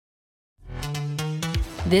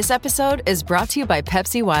This episode is brought to you by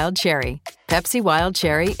Pepsi Wild Cherry. Pepsi Wild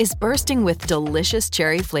Cherry is bursting with delicious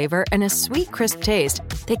cherry flavor and a sweet, crisp taste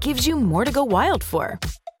that gives you more to go wild for.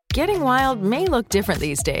 Getting wild may look different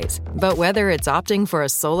these days, but whether it's opting for a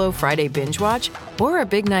solo Friday binge watch or a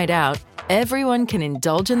big night out, everyone can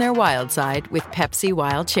indulge in their wild side with Pepsi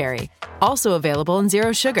Wild Cherry. Also available in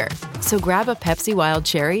Zero Sugar. So grab a Pepsi Wild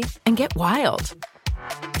Cherry and get wild.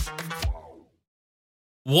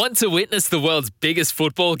 Want to witness the world's biggest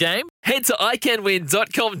football game? Head to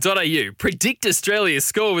iCanWin.com.au, predict Australia's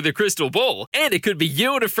score with a crystal ball, and it could be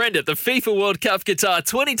you and a friend at the FIFA World Cup Qatar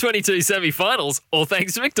 2022 semi-finals, all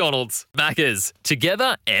thanks to McDonald's. Maccas,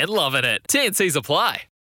 together and loving it. TNCs apply.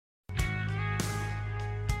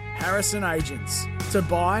 Harrison Agents. To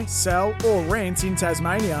buy, sell or rent in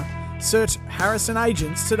Tasmania, search Harrison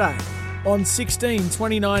Agents today. On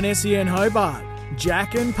 1629 SEN Hobart,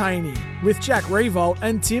 Jack and Paney with Jack Revolt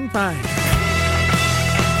and Tim Payne.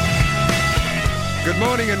 Good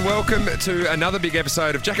morning and welcome to another big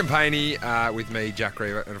episode of Jack and Paney with me, Jack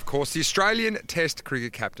Revolt, and of course the Australian Test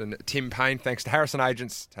cricket captain, Tim Payne, thanks to Harrison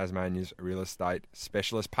Agents, Tasmania's real estate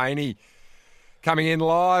specialist. Paney, coming in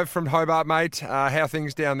live from Hobart, mate. How are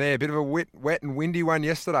things down there? A bit of a wet and windy one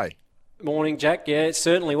yesterday. Morning, Jack. Yeah, it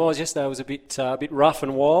certainly was. Yesterday was a bit rough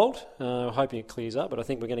and wild. Hoping it clears up, but I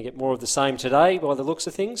think we're going to get more of the same today by the looks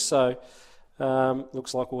of things. So,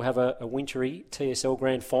 looks like we'll have a wintry TSL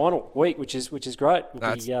Grand Final week, which is great.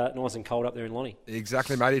 It'll be nice and cold up there in Lonnie.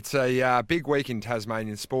 Exactly, mate. It's a big week in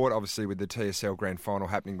Tasmanian sport, obviously with the TSL Grand Final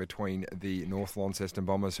happening between the North Launceston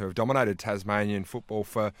Bombers, who have dominated Tasmanian football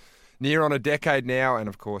for near on a decade now, and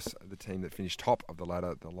of course the team that finished top of the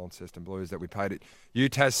ladder, the Launceston Blues, that we played at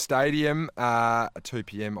UTAS Stadium at 2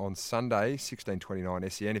 p.m. on Sunday, 1629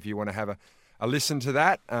 SEN. If you want to have a listen to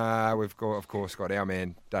that, we've got, of course, got our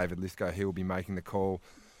man David Lithgow. He will be making the call,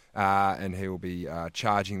 and he will be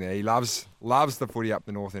charging there. He loves the footy up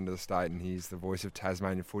the north end of the state, and he's the voice of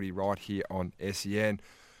Tasmanian footy right here on SEN.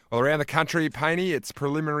 Well, around the country, Paney, it's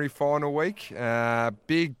preliminary final week.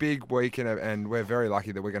 Big week, and we're very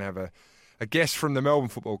lucky that we're going to have a guest from the Melbourne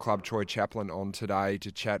Football Club, Troy Chaplin, on today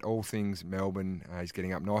to chat all things Melbourne. He's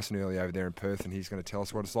getting up nice and early over there in Perth, and he's going to tell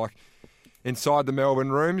us what it's like inside the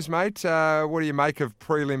Melbourne rooms, mate. What do you make of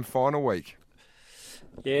prelim final week?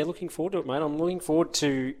 Yeah, looking forward to it, mate. I'm looking forward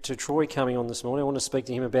to Troy coming on this morning. I want to speak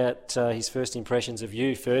to him about his first impressions of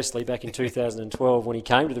you, firstly, back in 2012 when he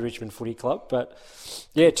came to the Richmond Footy Club. But,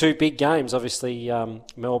 yeah, two big games, obviously,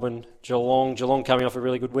 Melbourne, Geelong. Geelong coming off a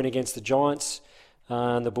really good win against the Giants,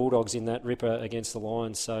 and the Bulldogs in that ripper against the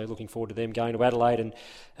Lions. So looking forward to them going to Adelaide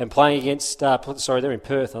and playing against... they're in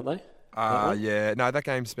Perth, aren't they? Yeah, no, that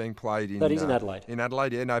game's being played in... That is in Adelaide. In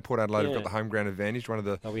Adelaide, yeah. No, Port Adelaide have got the home ground advantage.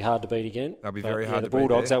 They'll be hard to beat again. They'll be very hard to beat. The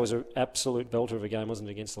Bulldogs, that was an absolute belter of a game, wasn't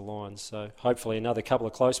it, against the Lions? So hopefully another couple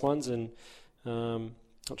of close ones, and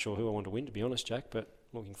not sure who I want to win, to be honest, Jack, but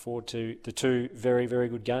looking forward to the two very, very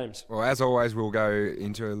good games. Well, as always, we'll go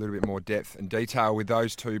into a little bit more depth and detail with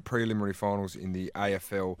those two preliminary finals in the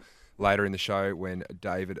AFL later in the show when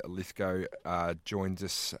David Lithgow joins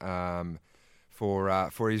us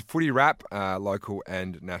for his footy wrap, local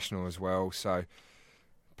and national as well. So,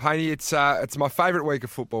 Paney, it's my favourite week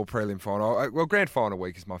of football, prelim final. Well, grand final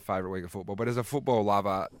week is my favourite week of football, but as a football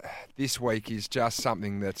lover, this week is just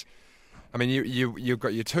something that, I mean, you've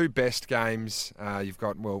got your two best games. You've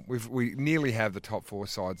got, we nearly have the top four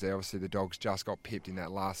sides there. Obviously, the Dogs just got pipped in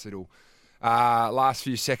that last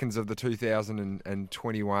few seconds of the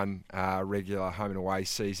 2021 regular home and away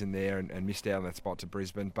season there, and missed out on that spot to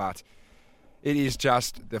Brisbane, but it is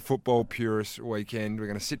just the football purist weekend. We're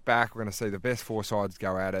going to sit back. We're going to see the best four sides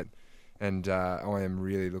go at it. And I am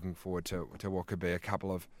really looking forward to what could be a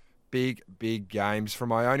couple of big games. From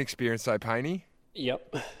my own experience, though, Paney.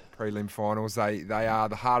 Yep. Prelim finals, they are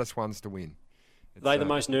the hardest ones to win. Are they the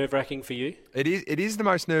most nerve-wracking for you? It is the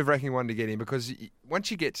most nerve-wracking one to get in, because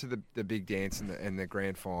once you get to the big dance and the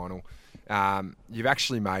grand final, you've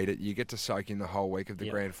actually made it. You get to soak in the whole week of the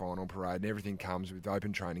grand final parade, and everything comes with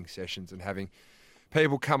open training sessions and having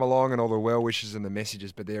people come along and all the well wishes and the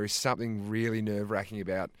messages. But there is something really nerve-wracking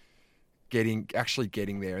about actually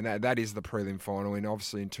getting there, and that is the prelim final. And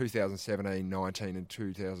obviously in 2017, 19 and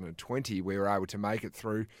 2020, we were able to make it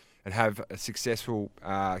through and have a successful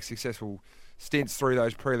stints through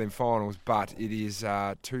those prelim finals, but it is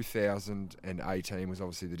 2018 was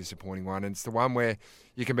obviously the disappointing one, and it's the one where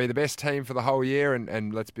you can be the best team for the whole year,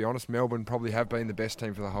 and let's be honest, Melbourne probably have been the best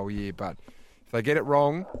team for the whole year, but if they get it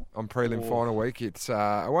wrong on prelim final week, it's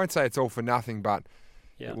I won't say it's all for nothing, but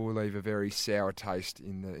it will leave a very sour taste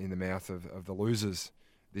in the mouth of the losers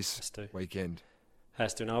this weekend.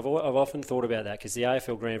 Has to, and I've often thought about that, because the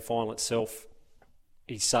AFL Grand Final itself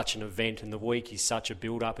is such an event and the week is such a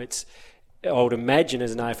build-up. I would imagine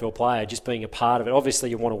as an AFL player, just being a part of it, obviously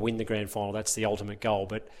you want to win the grand final, that's the ultimate goal,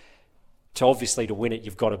 but to win it,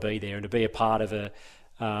 you've got to be there, and to be a part of the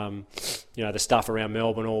stuff around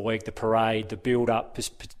Melbourne all week, the parade, the build-up,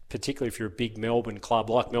 particularly if you're a big Melbourne club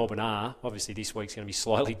like Melbourne are. Obviously this week's going to be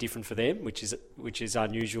slightly different for them, which is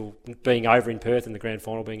unusual, being over in Perth and the grand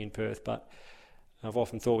final being in Perth, but I've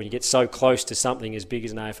often thought when you get so close to something as big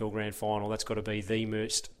as an AFL grand final, that's got to be the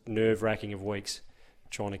most nerve-wracking of weeks,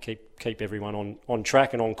 trying to keep everyone on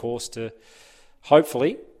track and on course to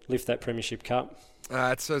hopefully lift that Premiership Cup.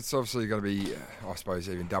 It's obviously going to be, I suppose,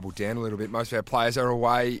 even doubled down a little bit. Most of our players are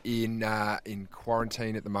away in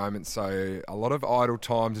quarantine at the moment, so a lot of idle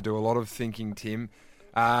time to do a lot of thinking, Tim.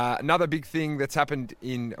 Another big thing that's happened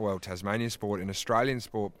in, Tasmanian sport, in Australian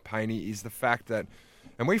sport, Painey, is the fact that,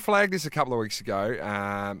 and we flagged this a couple of weeks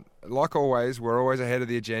ago, like always, we're always ahead of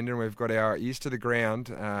the agenda and we've got our ears to the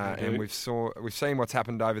ground, and we've seen what's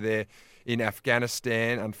happened over there in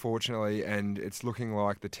Afghanistan, unfortunately, and it's looking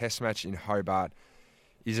like the test match in Hobart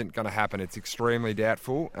isn't going to happen. It's extremely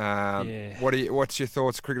doubtful. What's your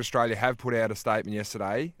thoughts? Cricket Australia have put out a statement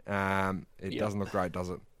yesterday. It doesn't look great,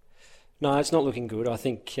 does it? No, it's not looking good. I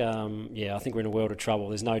think we're in a world of trouble.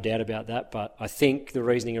 There's no doubt about that. But I think the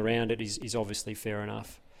reasoning around it is obviously fair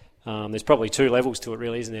enough. There's probably two levels to it,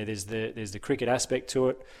 really, isn't there? There's the cricket aspect to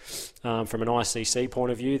it, from an ICC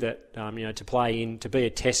point of view. That to be a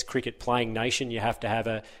Test cricket playing nation, you have to have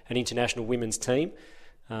an international women's team.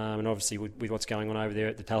 And obviously, with what's going on over there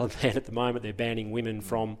at the Taliban at the moment, they're banning women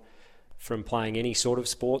from playing any sort of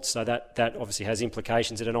sports. So that obviously has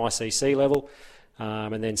implications at an ICC level.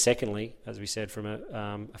 And then secondly, as we said, from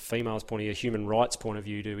a female's point of view, a human rights point of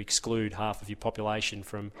view, to exclude half of your population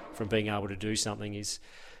from being able to do something is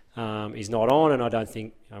not on. And I don't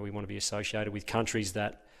think we want to be associated with countries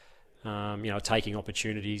that taking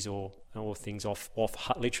opportunities or things off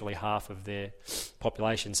literally half of their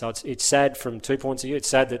population. So it's sad from 2 points of view. It's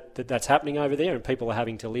sad that that's happening over there and people are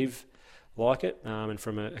having to live like it. And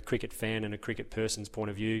from a cricket fan and a cricket person's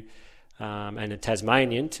point of view, and a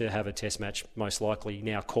Tasmanian, to have a test match most likely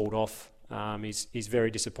now called off is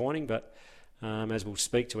very disappointing. But as we'll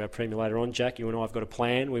speak to our Premier later on, Jack, you and I have got a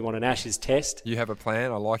plan. We want an Ashes test. You have a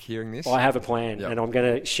plan? I like hearing this. I have a plan, yep. And I'm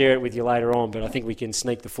going to share it with you later on, but I think we can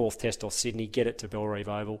sneak the fourth test off Sydney, get it to Bellerive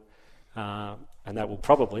Oval, and that will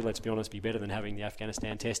probably, let's be honest, be better than having the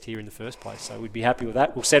Afghanistan test here in the first place. So we'd be happy with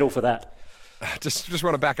that. We'll settle for that. Just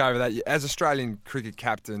want to back over that. As Australian cricket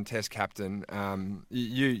captain, test captain,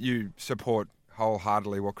 you support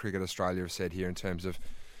wholeheartedly what Cricket Australia have said here in terms of,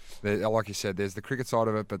 like you said, there's the cricket side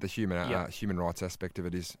of it, but the human rights aspect of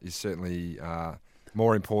it is certainly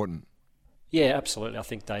more important. Yeah, absolutely. I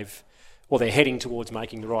think they're heading towards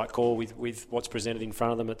making the right call with what's presented in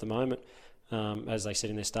front of them at the moment. As they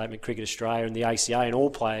said in their statement, Cricket Australia and the ACA and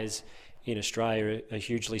all players in Australia are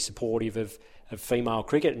hugely supportive of female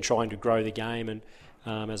cricket and trying to grow the game. And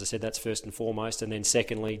as I said, that's first and foremost. And then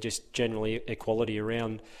secondly, just generally equality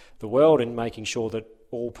around the world and making sure that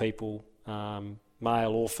all people,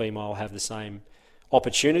 male or female, have the same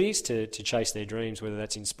opportunities to chase their dreams, whether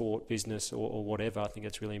that's in sport, business or whatever. I think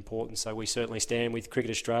that's really important. So we certainly stand with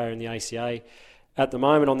Cricket Australia and the ACA at the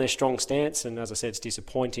moment on their strong stance. And as I said, it's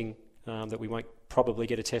disappointing that we won't probably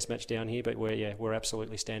get a test match down here, but we're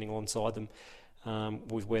absolutely standing alongside them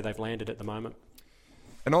with where they've landed at the moment.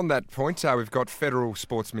 And on that point, we've got Federal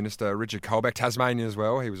Sports Minister Richard Colbeck, Tasmania as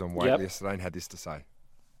well. He was on Waitley yesterday and had this to say.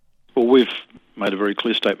 Well, we've made a very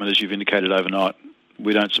clear statement, as you've indicated overnight.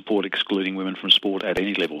 We don't support excluding women from sport at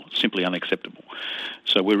any level. It's simply unacceptable.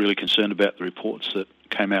 So we're really concerned about the reports that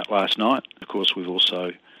came out last night. Of course, we've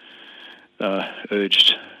also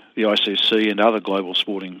urged the ICC and other global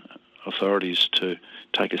sporting authorities to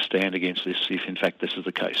take a stand against this if, in fact, this is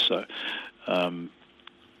the case. So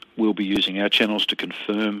we'll be using our channels to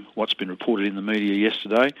confirm what's been reported in the media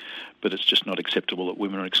yesterday, but it's just not acceptable that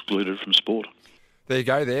women are excluded from sport. There you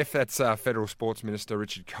go there. That's Federal Sports Minister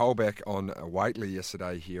Richard Colbeck on Waitley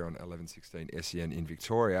yesterday here on 1116 SEN in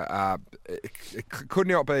Victoria. It could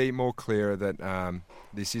not be more clear that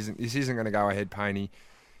this isn't going to go ahead, Painey,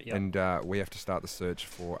 and we have to start the search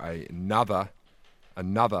for another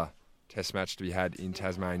test match to be had in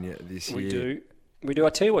Tasmania this year. We do.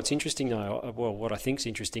 I tell you what's interesting, though, what I think's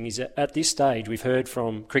interesting is that at this stage we've heard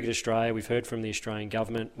from Cricket Australia, we've heard from the Australian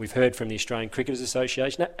Government, we've heard from the Australian Cricketers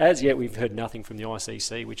Association. As yet, we've heard nothing from the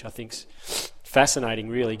ICC, which I think's fascinating,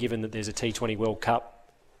 really, given that there's a T20 World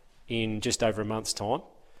Cup in just over a month's time,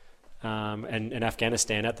 and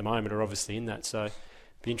Afghanistan at the moment are obviously in that. So it'd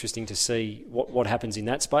be interesting to see what happens in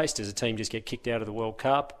that space. Does a team just get kicked out of the World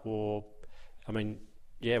Cup, or, I mean,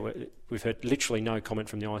 we've heard literally no comment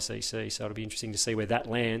from the ICC, so it'll be interesting to see where that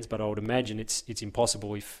lands. But I would imagine it's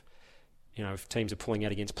impossible if teams are pulling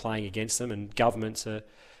out against playing against them and governments are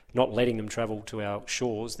not letting them travel to our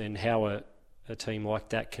shores. Then how a team like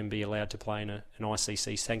that can be allowed to play in an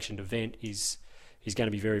ICC sanctioned event is going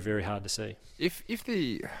to be very, very hard to see. This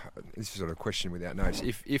is sort of a question without notice.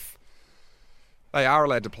 If they are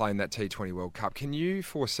allowed to play in that T20 World Cup, can you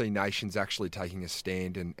foresee nations actually taking a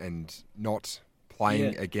stand and not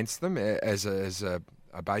playing against them as a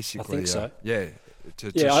basically? I think so.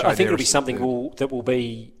 I think it'll be something that will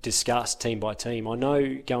be discussed team by team. I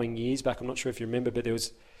know going years back, I'm not sure if you remember, but there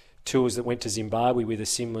was tours that went to Zimbabwe with a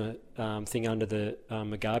similar thing under the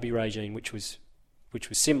Mugabe regime, which was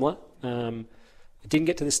similar. It didn't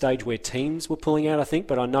get to the stage where teams were pulling out, I think,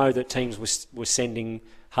 but I know that teams were sending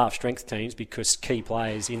half-strength teams because key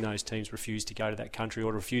players in those teams refused to go to that country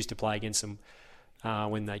or refused to play against them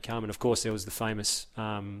when they come. And of course, there was the famous,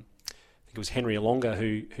 I think it was Henry Olonga,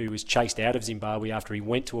 who was chased out of Zimbabwe after he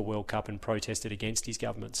went to a World Cup and protested against his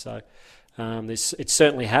government. So it's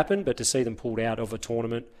certainly happened, but to see them pulled out of a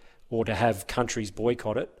tournament or to have countries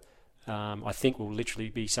boycott it, I think will literally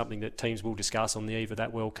be something that teams will discuss on the eve of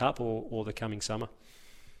that World Cup or the coming summer.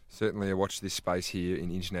 Certainly a watch this space here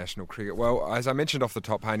in international cricket. Well, as I mentioned off the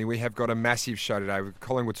top, Haney, we have got a massive show today with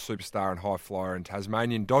Collingwood superstar and high flyer and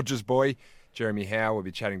Tasmanian Dodgers boy, Jeremy Howe. We'll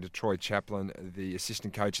be chatting to Troy Chaplin, the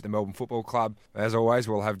assistant coach at the Melbourne Football Club. As always,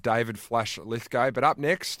 we'll have David Flash Lithgow. But up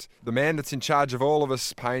next, the man that's in charge of all of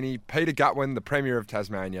us, Paney, Peter Gutwin, the Premier of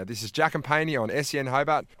Tasmania. This is Jack and Paney on SEN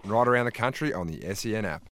Hobart and right around the country on the SEN app.